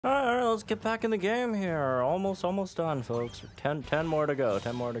Alright, let's get back in the game here. Almost done, folks. 10 more to go.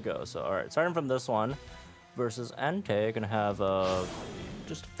 10 more to go. So, alright, starting from this one versus Entei, gonna have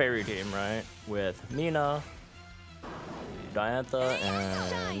just a fairy team, right? With Mina, Diantha,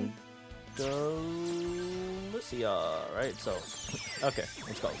 and Lisia, right? So, okay,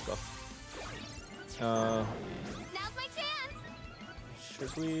 let's go. Now's my chance.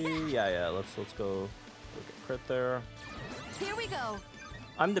 Should we? Yeah. Let's go get crit there. Here we go.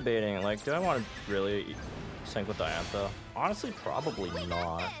 I'm debating, like, do I want to really sync with Diantha? Honestly, probably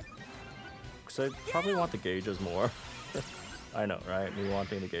not. Because I probably want the gauges more. I know, right? Me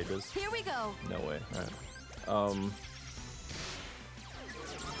wanting the gauges. Here we go. No way. Alright.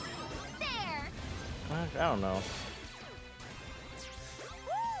 There. I don't know.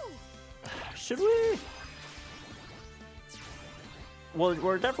 Woo! Should we? Well,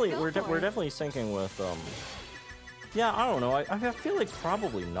 we're definitely syncing with yeah, I don't know. I feel like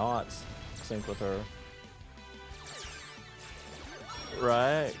probably not sync with her.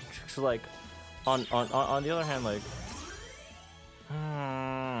 Right? So like on the other hand, like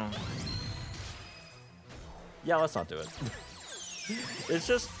yeah, let's not do it. It's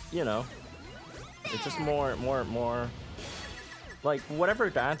just, you know, it's just more like whatever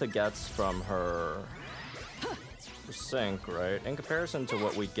Diantha gets from her sync, right? In comparison to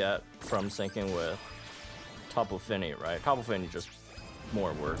what we get from syncing with Tapu Fini, right? Tapu Fini just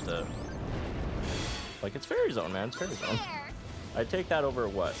more worth it. Like, it's Fairy Zone, man. It's Fairy Zone. I take that over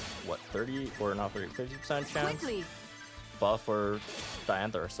what 30 or not 30, 50% chance Quickly. buff for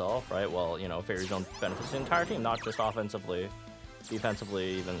Diantha herself, right? Well, you know, Fairy Zone benefits the entire team, not just offensively,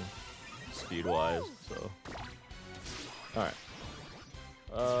 defensively, even speed-wise. So, all right.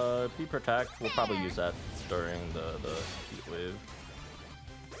 Be Protect. We'll probably use that during the heat wave.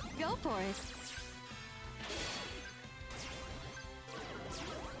 Go for it.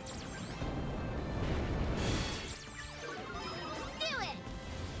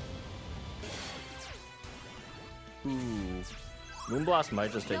 Ooh. Moonblast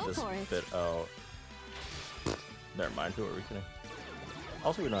might just take this bit out. Never mind, who are we kidding?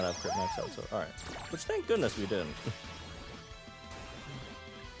 Also, we don't have crit max out, so alright. Which, thank goodness we didn't.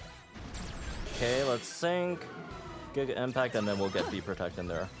 Okay, let's sync. Giga Impact, and then we'll get Be Protect in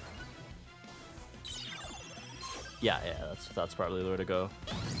there. Yeah, that's probably the way to go.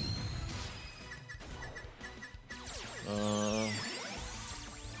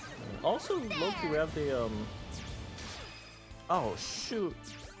 Also, low-key, we have the, oh, shoot.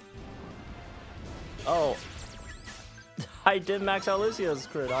 Oh. I didn't max out Lysia's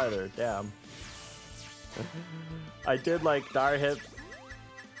crit either, damn. I did, like, Dire Hit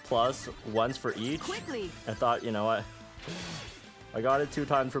plus once for each. Quickly. I thought, you know what? I got it 2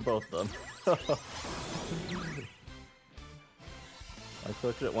 times for both of them. I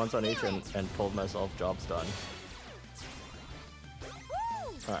clicked it once on each and told myself job's done.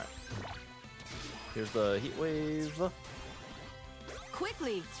 Alright. Here's the Heat Wave.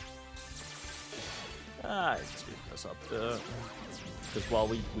 Quickly. I can speed this up because while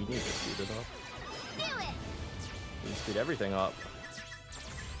we need to speed it up. Do it. We can speed everything up.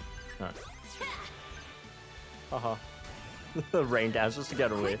 Alright. Haha. Rain dance just to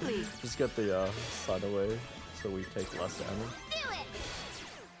get away. Quickly. Just get the sun away so we take less damage. Do it.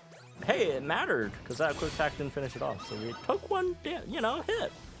 Hey, it mattered because that quick attack didn't finish it off. So we took one, hit.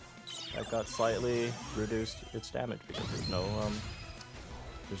 That got slightly reduced its damage because there's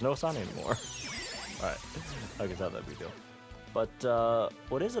no sun anymore. Alright, I guess that's a big deal. But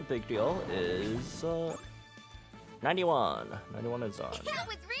what is a big deal is 91. 91 is on. That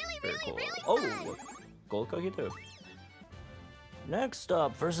was really, Very really, cool. really Oh, fun. gold cookie too. Next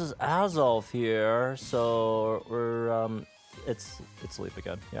up versus Azelf here. So we're it's sleep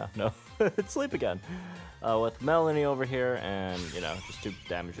again. Yeah, no, it's sleep again. With Melony over here, and you know, just 2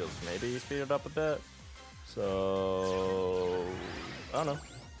 damage deals. Maybe speed it up a bit. So I don't know.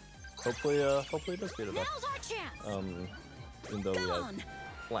 Hopefully it does speed it up. Now's our chance. Even though we have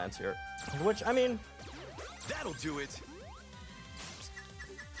Lance here, which I mean, that'll do it.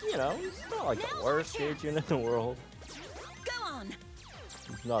 You know, it's not like the worst gauge unit in the world. Go on.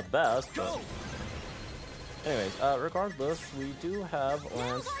 Not the best, but anyways, regardless, we do have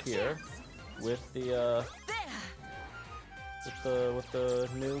Lance here with the with the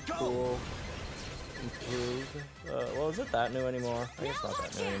new cool improved. Well, is it that new anymore? I guess not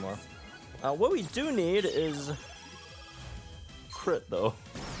that new anymore. What we do need is crit though.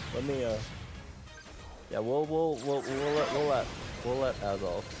 Let me yeah, we'll let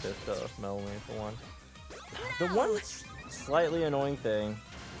Azelf hit Melony for one. The one slightly annoying thing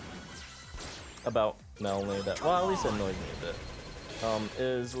about Melony that, well, at least it annoys me a bit,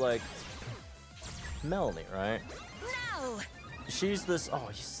 is like Melony, right? No. She's this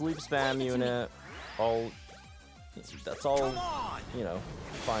sleep spam unit. That's all, you know,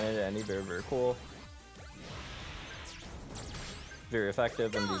 fine and dandy, very, very cool. Very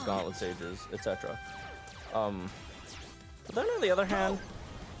effective in these Gauntlet stages, etc. But then on the other hand,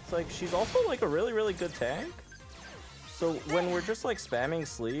 it's like she's also like a really, really good tank. So when we're just like spamming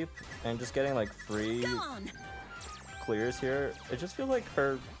sleep and just getting like free clears here, it just feels like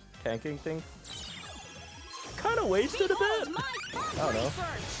her tanking thing kind of wasted a bit. I don't know.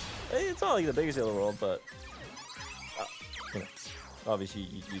 It's not like the biggest deal in the world, but you know, obviously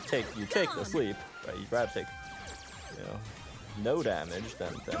you take the sleep, right? You'd rather take, you know, no damage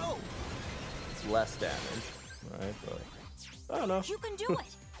than less damage, right? But I don't know. You can do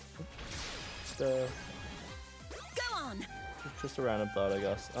it. Go on. Just a random thought, I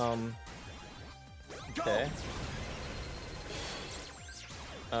guess. Okay.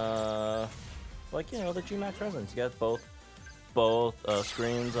 Like, you know, the G-Max resonance. You get both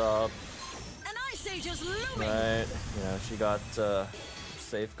screens up. An ice age is looming. Right. You know, she got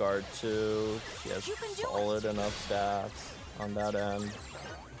safeguard too. She has solid enough stats on that end.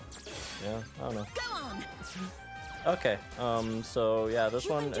 Yeah, I don't know. Go on. Okay. So yeah, this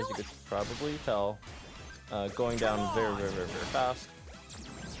one, as you could probably tell, going down very, very, very, very fast.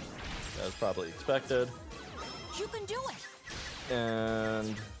 As probably expected. You can do it.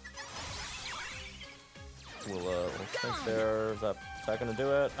 And we'll sink there. Is that gonna do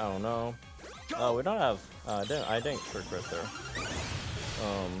it? I don't know. Oh, we don't have. I didn't crit there.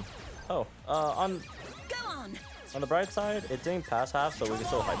 On the bright side, it didn't pass half, so we can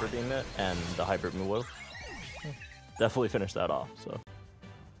still hyper beam it, and the hyper beam will definitely finish that off. So,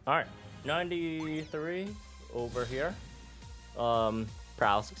 all right, 93 over here.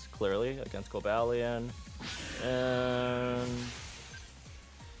 Paralysis clearly against Cobalion, and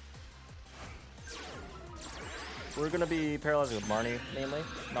we're gonna be paralyzing with Marnie mainly,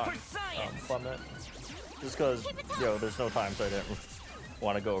 not Clemont, just because there's no time, so I didn't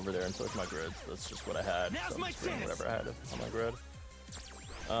want to go over there and switch my grids. That's just what I had. So I'm just doing whatever I had on my grid.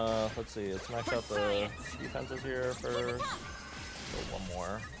 Let's see. Let's max out the defenses here first. So one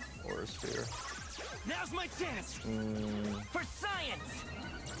more Aura Sphere. Now's my chance. For science.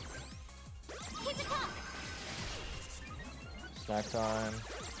 Snack time.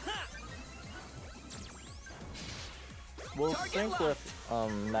 We'll sync with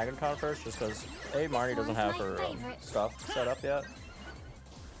Magneton first, just because Marnie doesn't have her stuff set up yet,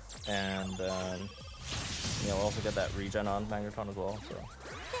 and then we'll also get that regen on Magneton as well. So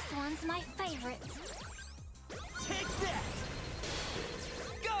this one's my favorite. Take that.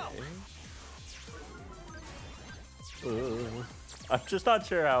 Go. I'm just not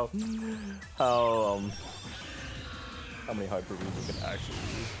sure how many hyper beams we can actually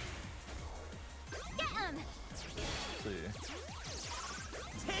use. Let's see.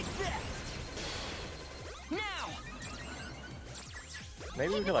 Take that. Now.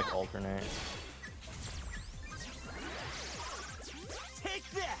 Maybe we could like alternate. Take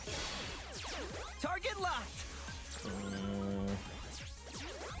that. Target locked.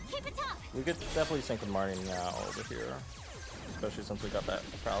 Keep it up. We could definitely sync with Marnie now over here, especially since we got that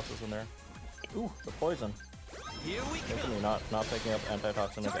paralysis in there. Ooh, the poison. Here we go. Not picking up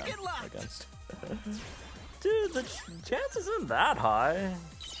antitoxin again against. Dude, the chance isn't that high.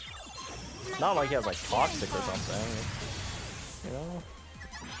 Not like he has like toxic or something. You know,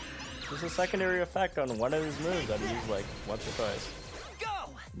 there's a secondary effect on one of his moves that he used like once or twice.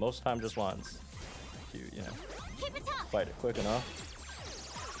 Go. Most of the time, just once. If you know, fight it quick enough.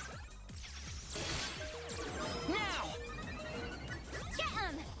 Now.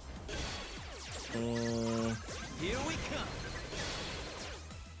 Here we come.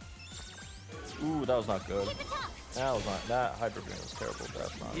 Ooh, that was not good. That was not. That hyper beam was terrible.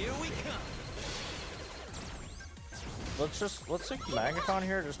 That's not. Here we come. Let's take Magneton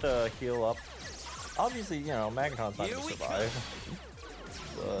here just to heal up. Obviously, you know, Magneton's not gonna survive,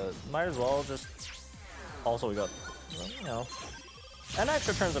 but might as well just. Also, we got, you know, an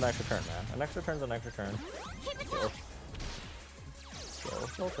extra turn's an extra turn, man. An extra turn's an extra turn. So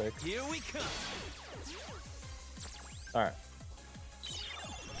we'll take. Here we come. All right.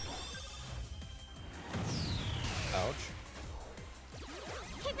 Ouch.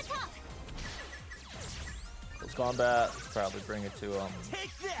 Let's combat. Probably bring it to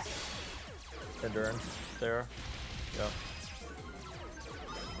Take that. endurance there. Yep.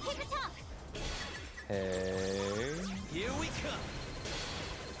 Hey. Here we come.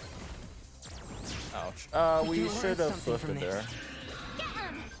 Ouch. We should have swifted there.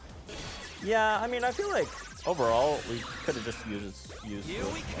 Yeah, I mean, I feel like overall, we could have just used it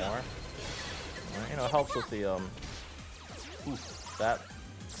more. You know, it helps with the oof, that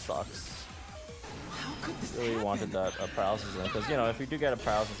sucks. Really wanted that paralysis in, because you know, if you do get a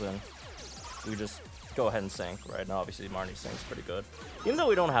paralysis in, we just go ahead and sync, right? Now obviously Marnie syncs pretty good. Even though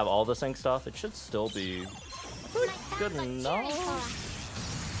we don't have all the sync stuff, it should still be good enough.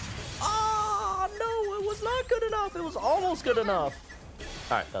 Ah, no, it was not good enough. It was almost good enough.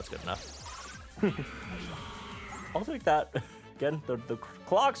 All right, that's good enough. I'll take that. Again, the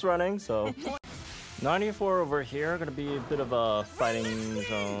clock's running, so 94 over here. Gonna be a bit of a fighting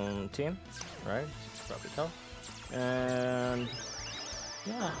zone team, right? Probably tell. And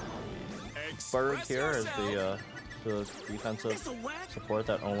yeah, Burgh here is the defensive support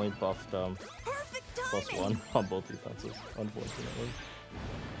that only buffed +1 on both defenses, unfortunately.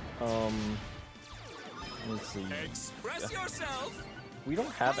 Let's see. Express yourself. We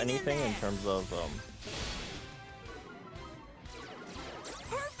don't have anything in terms of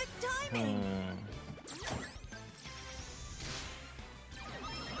Perfect timing.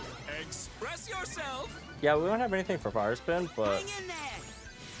 Express yourself. Yeah, we don't have anything for Fire Spin, but Hang in there.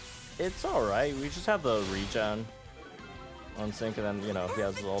 it's alright. We just have the regen on sync, and then, you know, he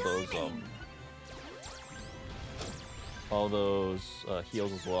has all those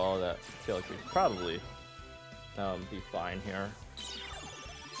heals as well that I feel like we could probably be fine here.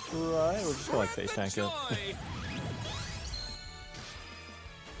 Right, we're just gonna like face tank it.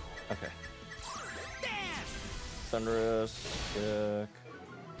 Okay. Thunderous kick.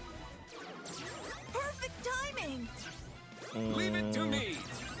 Perfect timing. Leave it to me.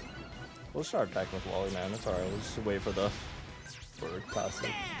 We'll start attacking with Wally, man. It's alright. We'll just wait for the Burgh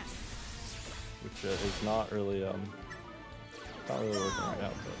passive, which is not really working right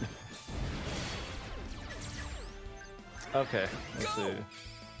now. But okay, let's see.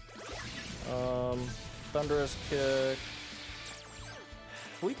 Thunderous kick.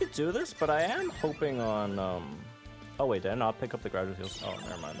 We could do this, but I am hoping on oh wait, did I not pick up the graduate heals? Oh,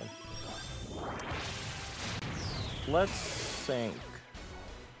 never mind then. Let's sync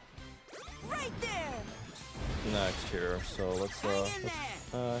Right there. next here. So let's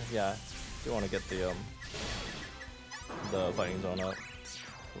yeah, do want to get the fighting zone up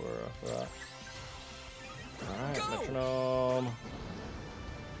for that. Alright, metronome.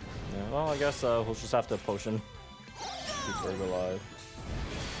 Yeah, well, I guess we'll just have to potion keep Burgh alive.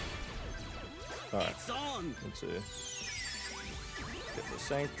 Alright, let's see. Get the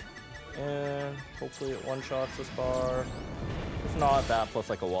sync, and hopefully it one-shots this bar. If not, that plus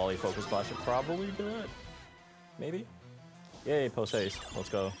like a Wally focus blast should probably do it. Maybe? Yay, post haste. Let's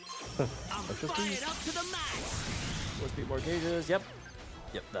go. Let's just be Up to the max. let's beat more gauges. Yep.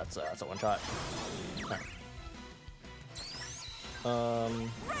 Yep, that's a one shot. Alright.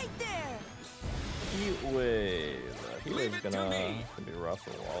 Right there. Heat wave. Heat wave's gonna be rough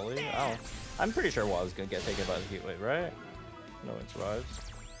for Wally. Oh, I'm pretty sure Wally's gonna get taken by the heat wave, right? No one survives.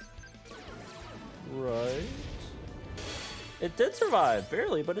 Right. It did survive,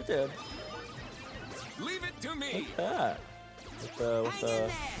 barely, but it did. Leave it to me. Look at that. With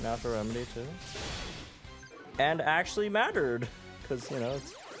the natural remedy too. And actually mattered, because you know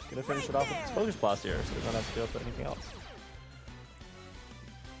it's gonna finish it off with its focus blast here, so we don't have to go up to anything else.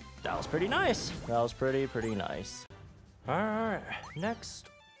 That was pretty nice. That was pretty nice. Alright, next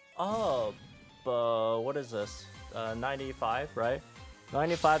up, what is this? 95, right?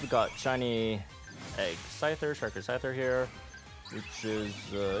 95, we got shiny egg Scyther, Sharker Scyther here, which is,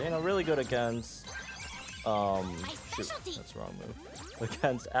 you know, really good against, shoot, that's the wrong move,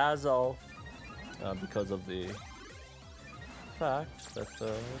 against Azelf, because of the fact that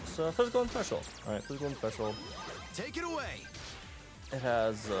it's physical and special. Alright, physical and special. Take it away. It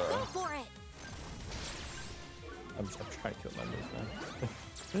has, Go for it. I'm trying to kill my moves, man.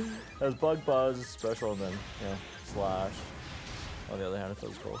 It has Bug Buzz, special, and then, you know, Slash. On the other hand,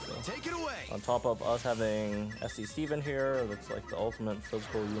 physical, so. Take it away. On top of us having SC Steven here, that's like the ultimate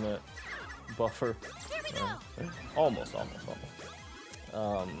physical unit buffer. Here we go. Almost.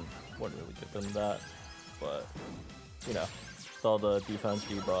 Wouldn't really give them that, but, you know, with all the defense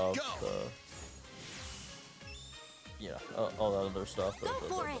debuff, all that other stuff. The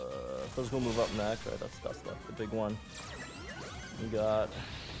physical move up next, right? That's the big one we got.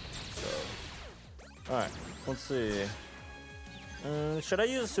 So, all right, let's see. Should I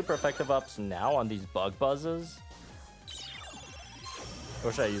use super effective ups now on these bug buzzes,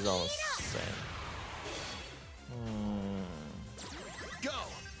 or should I use all the same? Go.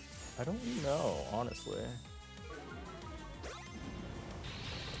 I don't know, honestly.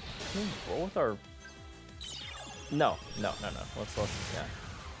 Both are. No. Let's yeah.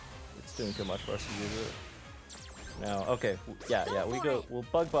 It's doing too much for us to use it. No, okay, yeah, we go, we'll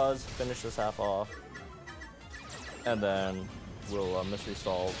Bug Buzz, finish this half off, and then we'll mystery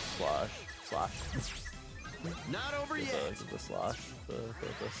solve slash. Not over yet. The slash,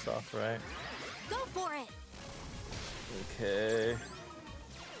 the stuff, right? Go for it. Okay.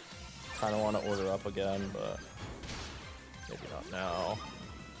 Kind of want to order up again, but maybe not now.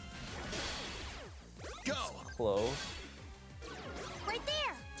 Go. Close. Right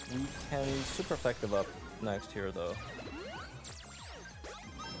there. We can super effective up next here though.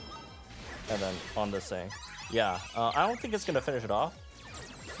 And then on this thing. Yeah, I don't think it's gonna finish it off.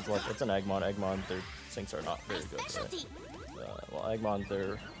 It's like it's an Eggmon. Eggmon, their sinks are not very good, right? Well,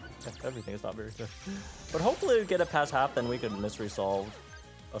 Eggmon, everything is not very good. But hopefully we get it past half, then we could mystery solve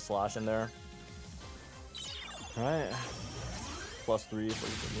a slash in there. Alright. +3 so we can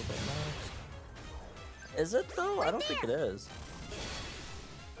move up next. Is it though? I don't think it is.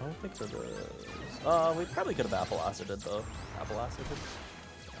 I don't think it is. We probably could have Apple Acided though. Apple Acided.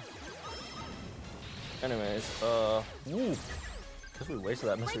 Anyways, woo! Guess we wasted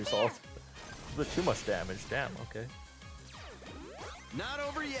that mystery solve. A bit too much damage. Damn. Okay. Not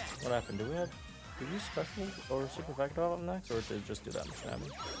over yet. What happened? Did we use special or super effective up next, or did it just do that much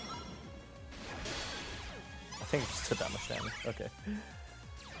damage? I think it just did that much damage. Okay.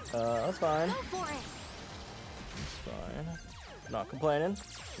 That's fine. Go for it. That's fine. Not complaining.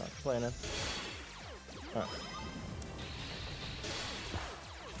 Not complaining. Alright.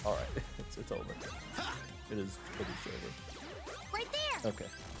 Alright. It's over. It is over. Right there. Okay.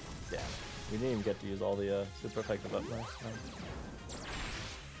 Damn. We didn't even get to use all the super effective up next.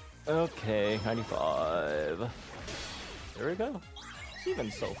 Okay, 95. There we go. It's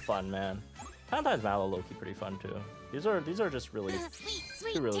even so fun, man. Sometimes Mallow Loki pretty fun too. These are just really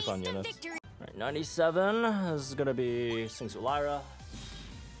two really fun units. Right, 97. This is gonna be Sings with Lyra.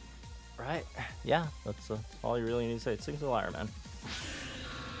 Right? Yeah, that's all you really need to say. It's Sings with Lyra, man.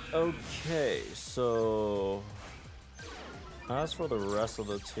 Okay, so as for the rest of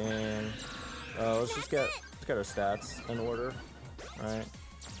the team, let's just get our stats in order, right?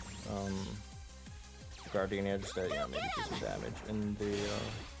 Gardenia just maybe do some damage in the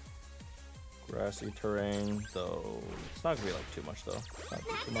grassy terrain, though it's not gonna be like too much though. Not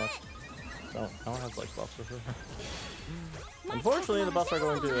too much. I don't have like buffs with her. Unfortunately, the buffs are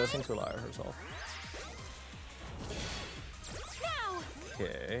going to Sings with Lyra herself.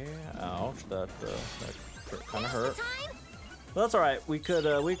 Okay, ouch, that kind of hurt. But that's alright, we could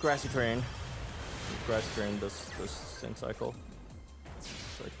grassy terrain. Grassy terrain this sync cycle.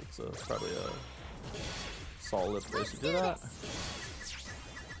 Like it's probably a solid place to do that.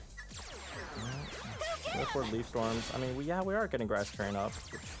 Look for leaf storms. I mean, we are getting grass terrain up,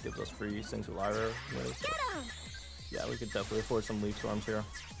 which gives us free Sings with Lyra. Yeah, we could definitely afford some leaf storms here.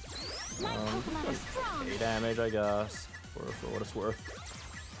 8 damage, I guess, for what it's worth.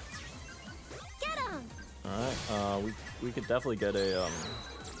 All right, we could definitely get a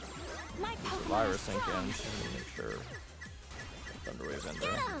Lyra sync in. Just to make sure. Thunderwave in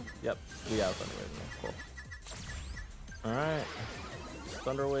there. Yep, we have Thunderwave in there. Cool. Alright.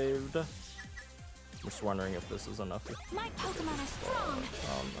 Thunderwaved. I'm just wondering if this is enough. My Pokemon are strong.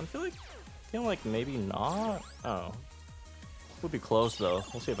 I'm feeling like maybe not. Oh. Would be close though.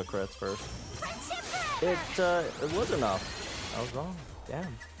 We'll see if it crits first. It was enough. I was wrong.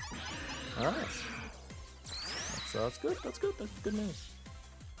 Damn. Alright. That's good. That's good. That's good news.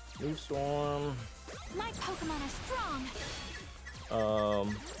 Leaf Storm. My Pokemon are strong.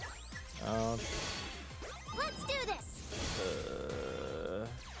 Let's do this.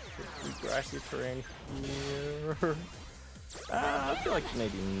 Grassy terrain here. I feel like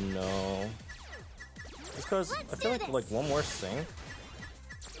maybe no. Just because I feel like one more sync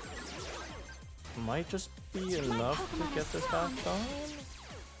might just be enough to get this back done.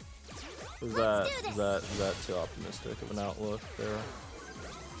 Is that too optimistic of an outlook there?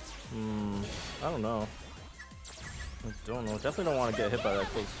 I don't know. Definitely don't want to get hit by that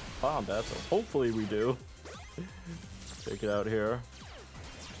close combat, so hopefully we do. Take it out here.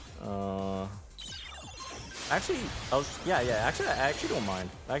 Actually, I actually don't mind.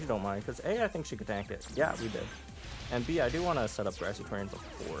 Because A, I think she could tank it. Yeah, we did. And B, I do want to set up grassy terrain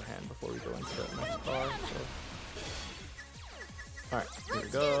beforehand before we go into the next car. So. Alright, here we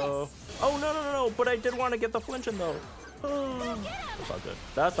go. Oh, no, but I did want to get the flinch in though. Oh, that's not good.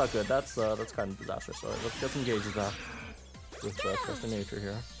 That's not good. That's kind of disastrous. So let's get some gauges out with Trust in Nature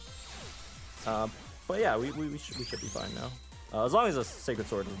here. But yeah, we should be fine now. As long as the Sacred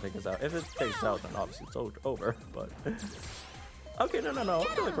Sword doesn't take us out. If it takes us out, then obviously it's over. But okay, no. I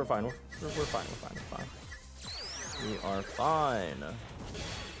feel like we're fine. We're fine. We are fine.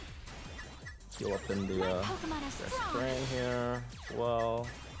 heal up in the terrain here as well.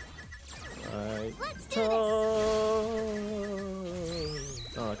 Right.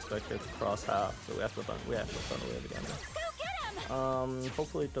 Don't expect it to cross half, so we have to run away again.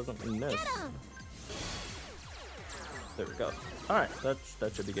 Hopefully it doesn't miss. There we go. Alright, that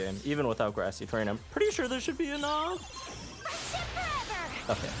should be game. Even without grassy terrain, I'm pretty sure this should be enough.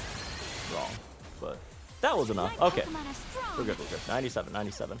 Okay. Wrong. But that was enough. Okay. We're good.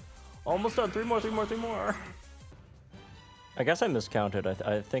 97. Almost done. 3 more. I guess I miscounted.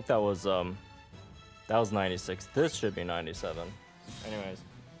 I think that was 96. This should be 97. Anyways,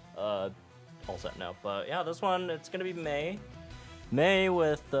 all set now. But yeah, this one, it's gonna be May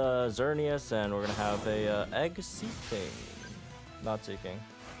with Xerneas, and we're gonna have a egg seeking. Not seeking.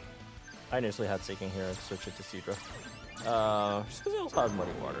 I initially had seeking here and switched it to Seadra. Just because it also has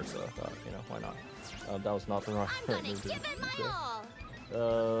muddy water, so I thought, you know, why not? That was not the wrong move.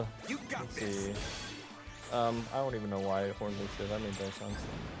 Let's see. I don't even know why Horn Leaf did. That made no sense.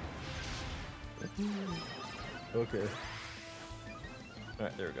 Okay.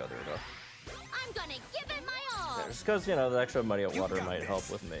 Alright, there we go. I'm gonna give it my all. Yeah, just because, you know, the extra muddy water might help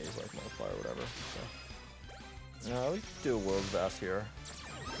with maze, like multiply or whatever. So. We could do a World Vast here.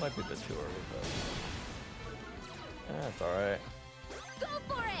 Might be a bit too early, but. It's alright. Go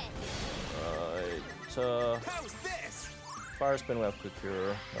for it! Right. How's this? Fire Spin, we have Quick Cure.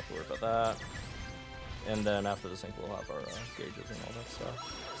 Not have to worry about that. And then after the sync, we'll have our gauges and all that stuff.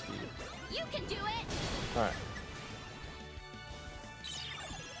 Speed. You can do it! Alright.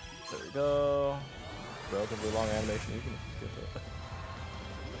 There we go. Relatively long animation. You can skip it.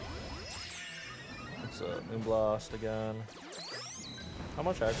 It's a Moonblast again. How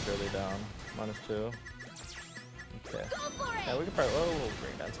much actually are they down? -2. Okay. Yeah, we can probably a little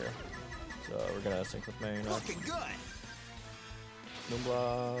green dance here. So we're gonna sync with Mina. Looking good.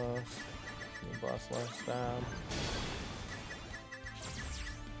 Moonblast left stab.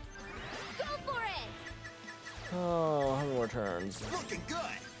 Go for it! Oh, how many more turns? Looking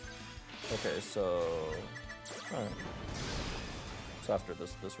good. Okay, so alright. So after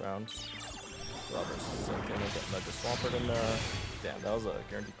this round, Robert's sinking and get Mega Swampert in there. Damn, that was a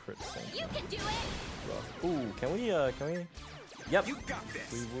guaranteed crit sync. You can do it! Rough. Ooh, can we Yep. You got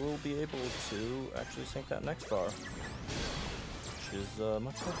this. We will be able to actually sync that next bar. Which is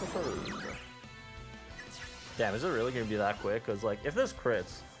much more preferred. Damn, is it really gonna be that quick? Cause like if this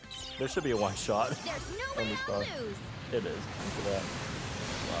crits, there should be a one shot. There's no on way this I'll bar. lose! It is. Look at that.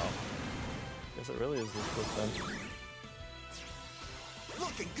 Wow. Guess it really is this quick then.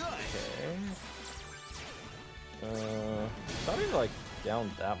 Looking good. Okay. Not even like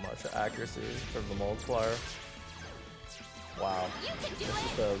down that much accuracy for the multiplier. Wow. You can do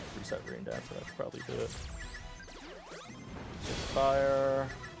Just it! reset green dance and I should probably do it. Fire.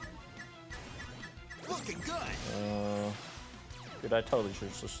 Looking good. Dude, I totally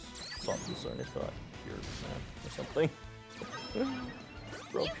should just swap this on if I cured man or something.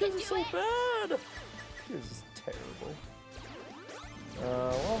 Bro, Piers is so bad. Piers is terrible.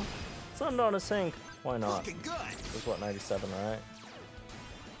 Well, something on a sync. Why not? Looking good. This is what, 97, right?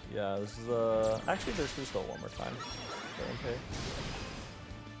 Yeah, this is actually there's still one more time. Okay.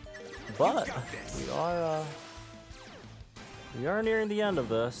 But we are nearing the end of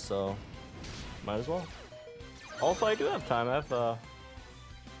this, so might as well. Also, I do have time. I have about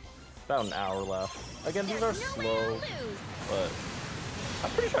an hour left. Again, these are slow, but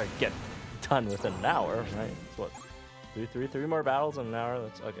I'm pretty sure I get done within an hour, right? What? Three more battles in an hour.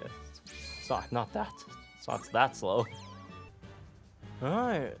 That's okay. It's not that. It's not that slow. All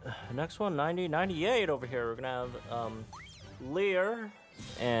right, next one, 98 over here. We're gonna have Lear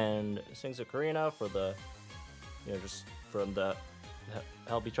and sings a Korrina for the, you know, just from the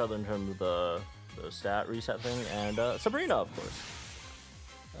help each other in terms of the stat reset thing, and Sabrina, of course.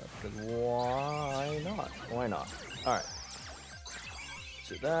 Because why not? Why not? All right. Let's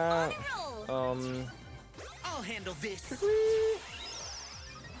do that. I'll handle this.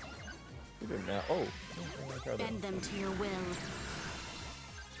 We're good now. Oh. Bend them to your will.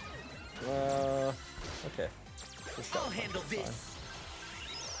 Okay. I'll handle this.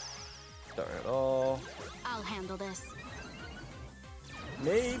 Don't at all. I'll handle this.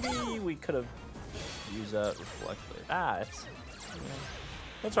 Maybe we could have used that reflector. It's. Yeah.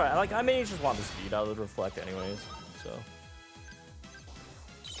 That's alright. I may just want the speed out of the reflect anyways. So.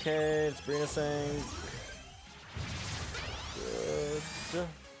 Okay, Sabrina sings. Good.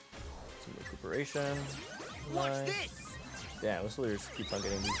 Some recuperation. Watch this. Damn, this Lear keeps on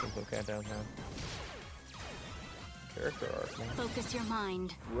getting these simple countdowns now. Character arc, man. Focus your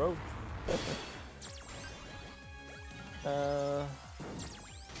mind. Rope.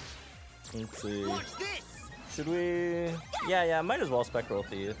 Let's see. Watch this. Should we? Yeah, might as well Spectral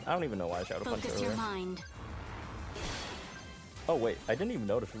Thief. I don't even know why I Shadow Punch Focus earlier. your mind. Oh wait, I didn't even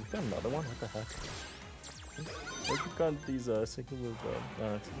notice. We got another one. What the heck? We've got these Sycamore,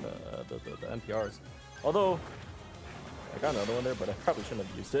 the NPRs. Although I got another one there, but I probably shouldn't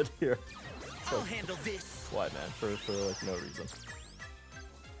have used it here. I'll handle this. Why, man? For like no reason.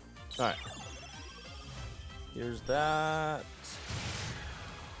 All right. Here's that.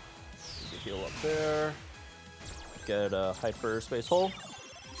 We can heal up there. Get a hyperspace hole.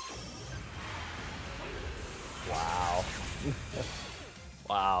 Wow.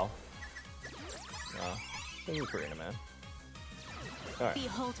 Wow. Thank you, Korrina, man. Alright.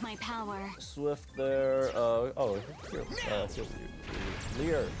 Behold my power. Swift there. Oh, here.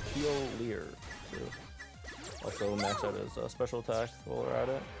 Lear. Heal Lear. Too. Also, max out his special attack while we're at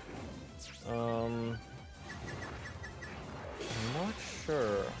it. I'm not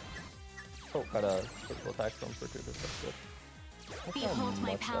sure. Oh, got a physical attack from for 2. That's good. Behold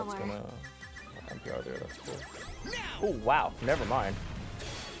my power. That's gonna NPR there. That's cool. Oh wow, never mind.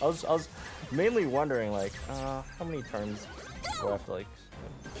 I was mainly wondering like how many turns do I have to like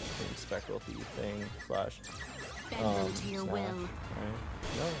Spectral Thief thing slash Bend them to your will. Right?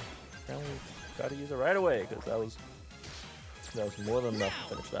 No, apparently gotta use it right away because that was more than enough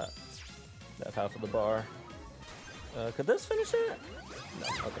to finish that half of the bar. Could this finish it? No.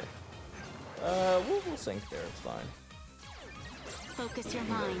 Okay. We'll sink there. It's fine. Focus your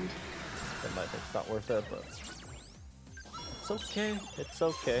mind. That might think it's not worth it, but it's okay. It's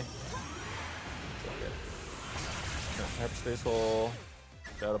okay. It's okay. Hyperspace hole.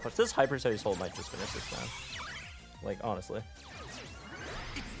 Shadow punch. This hyperspace hole might just finish this man. Like honestly.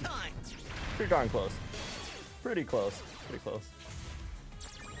 It's time. Pretty darn close. Pretty close. Pretty close.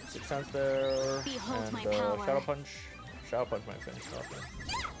 6 times there. Behold and my power. Shadow punch. Shadow punch might finish off.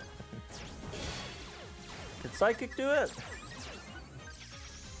 Could Psychic do it?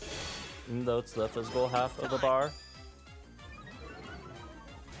 Even though it's the physical half of the bar.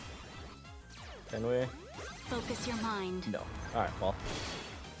 Can we? Focus your mind. No. Alright, well.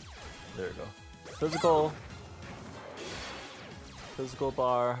 There we go. Physical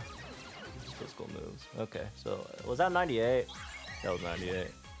bar. Physical moves. Okay, so was that 98? That was 98.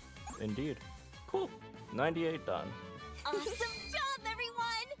 Indeed. Cool. 98 done. Awesome job,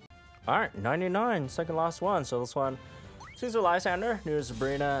 everyone! Alright, 99. Second last one. So this one seems with Lysandre, new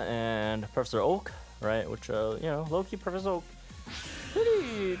Sabrina, and Professor Oak, right? Which, you know, low-key Professor Oak,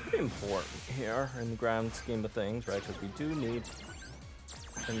 pretty important here in the grand scheme of things, right? Because we do need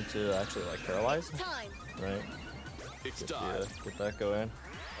him to actually, like, paralyze, right? It's time. Get that going.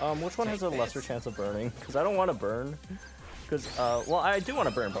 Which one has a lesser chance of burning? Because I don't want to burn. Because, well, I do want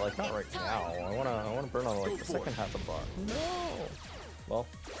to burn, but, like, not right now. I want to burn on, like, the second half of the bar. No! Well,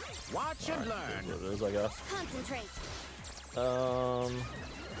 Watch and learn. It is, I guess. Concentrate. Okay.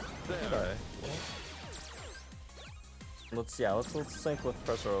 Well, let's sync with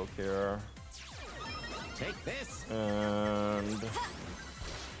Professor Oak here. Take this. And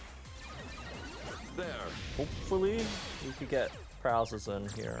There. hopefully we could get paralysis in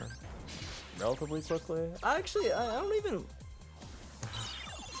here relatively quickly. Actually, I don't even,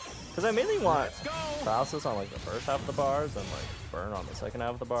 because I mainly want paralysis on like the first half of the bars and like burn on the second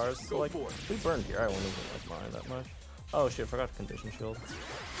half of the bars. So like if we burned here, I wouldn't even like mind that much. Oh shit, forgot to condition shield.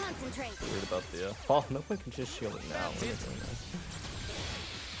 Concentrate. Weird about the oh, no point condition shielding now. What are you doing, man?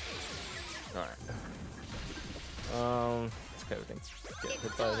 Alright. It's okay, we can get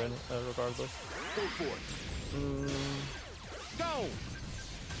hit by it regardless. Go for it. Go.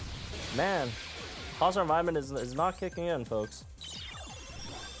 Man, hostile environment is not kicking in, folks.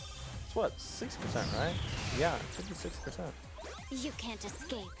 It's what, 6%, right? Yeah, it should be 6%. You can't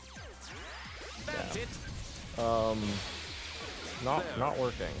escape. That's it. Not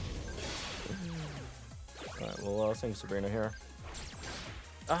working. Alright, well, I'll sing Sabrina here.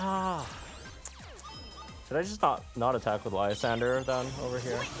 Ah! Did I just not attack with Lysandre then over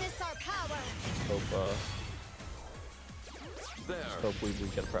here? Witness our power. Hope we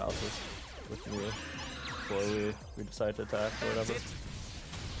get paralysis with Mew before we decide to attack or whatever.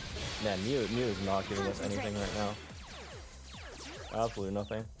 Man, Mew is not giving us anything right now. Absolutely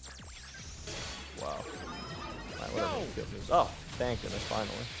nothing. Wow. Alright, whatever. Good news. Oh, thank goodness,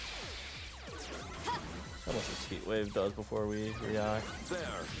 finally. How much this heat wave does before we react.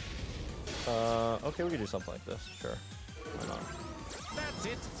 Okay, we can do something like this, sure. Why not? That's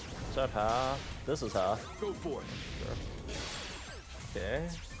it. Is that half? This is half. Go for it. Sure. Okay.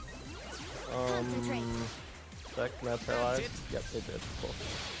 Is that gonna paralyze? Yep, it did. Cool.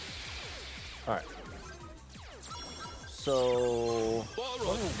 Alright. So what I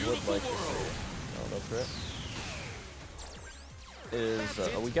would like to see, no crit, is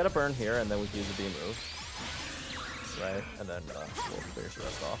we get a burn here, and then we can use a beam move, right? And then we'll finish the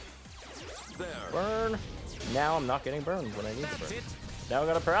rest off. There. Burn. Now I'm not getting burned when I need to burn. Now I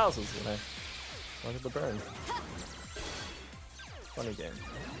got a paralysis when I wanted the burn. Funny game.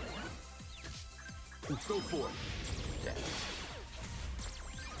 Go for it. Yeah.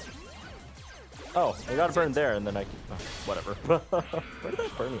 Oh, I got a burn there, and then I can, whatever. Where did I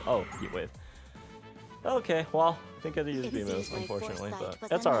burn? Oh, heat wave. Okay, well, I think I had to use beam move, unfortunately, but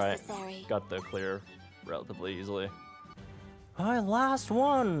it's alright. Got the clear relatively easily. Alright, last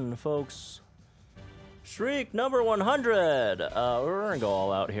one, folks. Shriek number 100. We're gonna go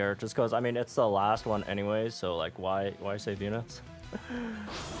all out here, just because, I mean, it's the last one anyway, so, like, why save units?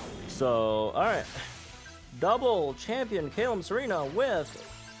 So, alright. Double champion Calem Serena with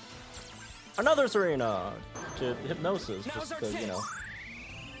another Serena to hypnosis, just because, you know,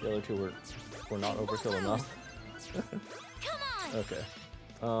 the other two were not overkill enough. Come on. Okay.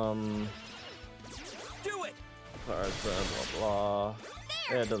 Do it. Cards, blah blah.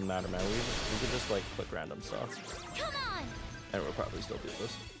 Yeah, it doesn't matter, man. We could just like click random stuff, Come on. and we'll probably still do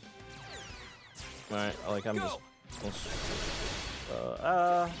this. All right, like I'm just.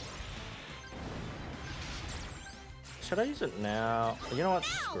 Should I use it now? You know what?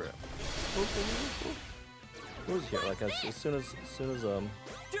 Screw it. Who's here? Like as soon as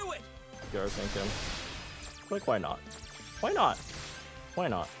Do it. you're thinking, like why not? Why not? Why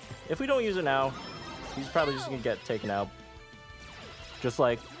not? If we don't use it now, he's probably just gonna get taken out. Just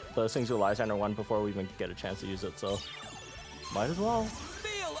like the things with Lysandre one before we even get a chance to use it, so might as well.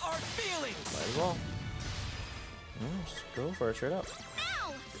 Feel our feelings. Might as well. Just go for it straight up.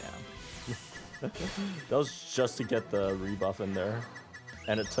 Ow. Yeah. That was just to get the rebuff in there,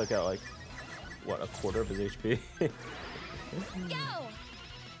 and it took out like what, a quarter of his HP. Go.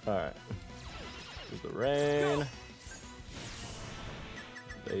 All right. There's the rain.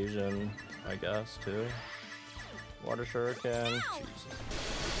 Evasion, I guess too. Water shuriken. Jesus.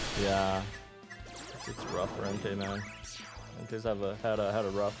 Yeah. It's rough for Entei, man. Entei's had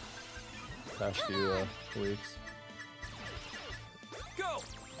a rough past few weeks. Go.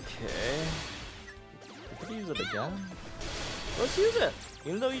 Okay. We could use it again. Let's use it!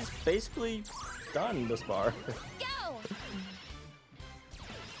 Even though he's basically done this bar. Go.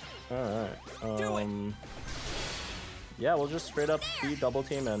 Alright. Yeah, we'll just straight up be double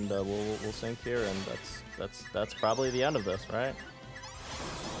team, and we'll sync here, and that's probably the end of this, right?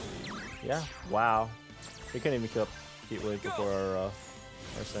 Yeah. Wow. We couldn't even keep up heat wave before our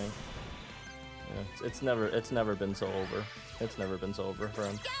sync. Yeah, it's never been so over. It's never been so over for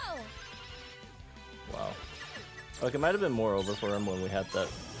him. Go. Wow. Like, it might have been more over for him when we had that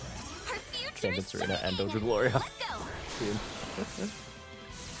Her future Champion is Serena and shining. Doja Gloria Let's go. team.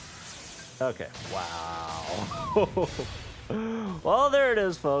 Okay. Wow. Well, there it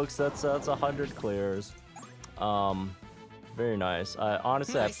is, folks. That's 100 clears. Very nice.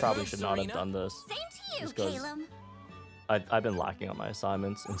 Honestly, I Nice probably move, should not have Serena. done this. Same to you, Just 'cause Calem. I've been lacking on my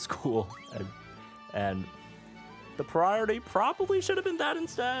assignments in school, and the priority probably should have been that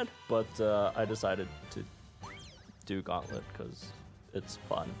instead. But I decided to do Gauntlet because it's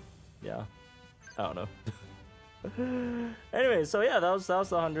fun. Yeah, I don't know. Anyway, so yeah, that was the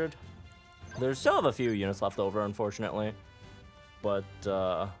 100. There's still have a few units left over, unfortunately, but it's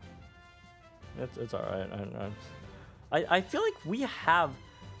all right. I feel like we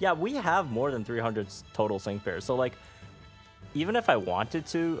have more than 300 total sync pairs. So like, even if I wanted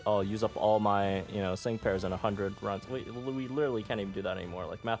to, I'll use up all my sync pairs in 100 runs. We literally can't even do that anymore.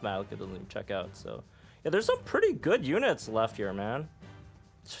 Like mathematically, it doesn't even check out. So yeah, there's some pretty good units left here, man.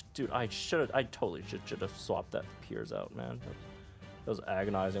 Dude, I totally should have swapped that Piers out, man. That was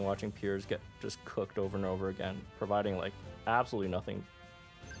agonizing watching Piers get just cooked over and over again, providing like absolutely nothing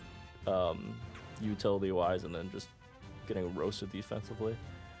utility wise, and then just getting roasted defensively.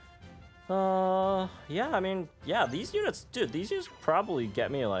 Yeah, I mean, yeah, these units, dude, these units probably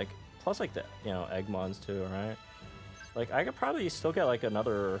get me like, plus like the, Eggmons too, right? Like, I could probably still get like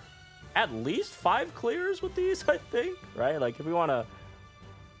another, at least 5 clears with these, I think, right? Like, if we want to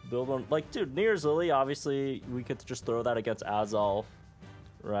build one, like, dude, New Year's Lily, obviously, we could just throw that against Azelf,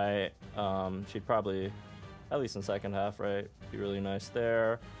 right? She'd probably, at least in second half, right, be really nice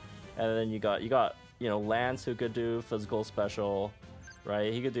there. And then you got, Lance, who could do physical special,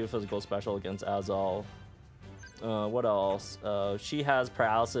 right? He could do physical special against Azelf. What else? She has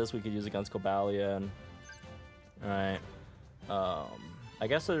paralysis we could use against Cobalion. Right. I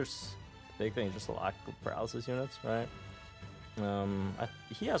guess there's the big thing, just a lack of paralysis units, right?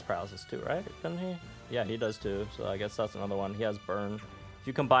 He has paralysis too, right? Doesn't he? Yeah, he does too. So I guess that's another one. He has burn. If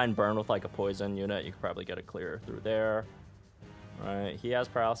you combine burn with like a poison unit, you could probably get a clear through there. Right? He has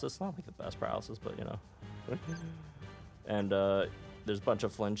paralysis. Not like the best paralysis, but you know. And there's a bunch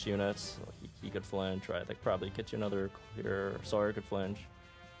of flinch units. He could flinch, right? They could probably get you another clear. Sawyer could flinch.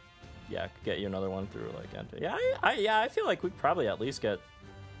 Yeah, could get you another one through like Entei. Yeah, I feel like we'd probably at least get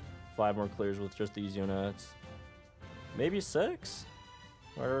 5 more clears with just these units. Maybe 6?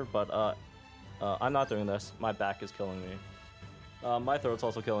 Whatever, but I'm not doing this. My back is killing me. My throat's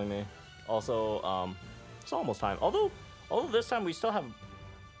also killing me. Also, it's almost time. Although this time we still have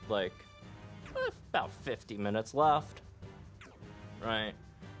like about 50 minutes left, right?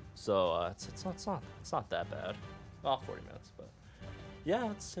 So it's not that bad. Well, 40 minutes, but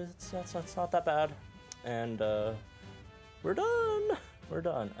yeah, it's not that bad. And we're done. We're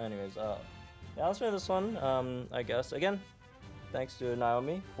done. Anyways, yeah, let's do this one. I guess again, thanks to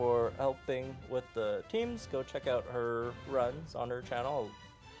Naomi for helping with the teams. Go check out her runs on her channel.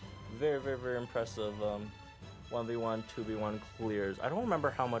 Very, very, very impressive 1v1, 2v1 clears. I don't remember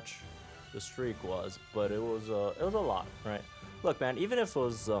how much the streak was, but it was a lot, right? Look, man, even if it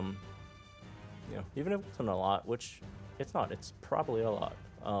was you know, even if it wasn't a lot, which it's not, it's probably a lot.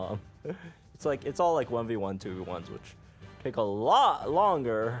 It's all like 1v1, 2v1s, which take a lot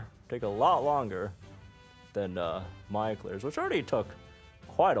longer than my clears, which already took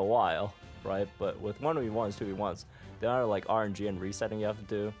quite a while, right? But with 1v1s, 2v1s, the amount of like RNG and resetting you have to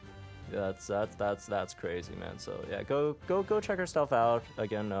do, that's crazy, man. So yeah, go check her stuff out.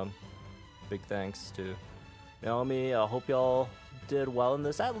 Again, big thanks to Naomi. I hope y'all did well in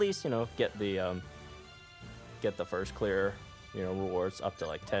this. At least, you know, get the first clear, you know, rewards up to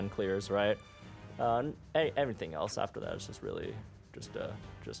like 10 clears, right? Everything else after that is just really just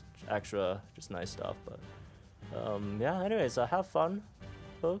extra, just nice stuff. But yeah, anyways, have fun,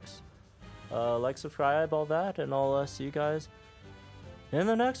 folks. Like, subscribe, all that, and I'll see you guys in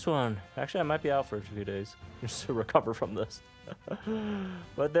the next one. Actually, I might be out for a few days just to recover from this.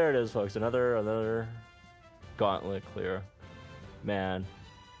 But there it is, folks. Another Gauntlet clear. Man,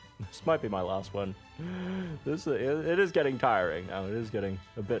 this might be my last one. It is getting tiring now. It is getting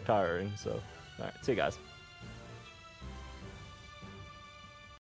a bit tiring. So, all right, see you guys.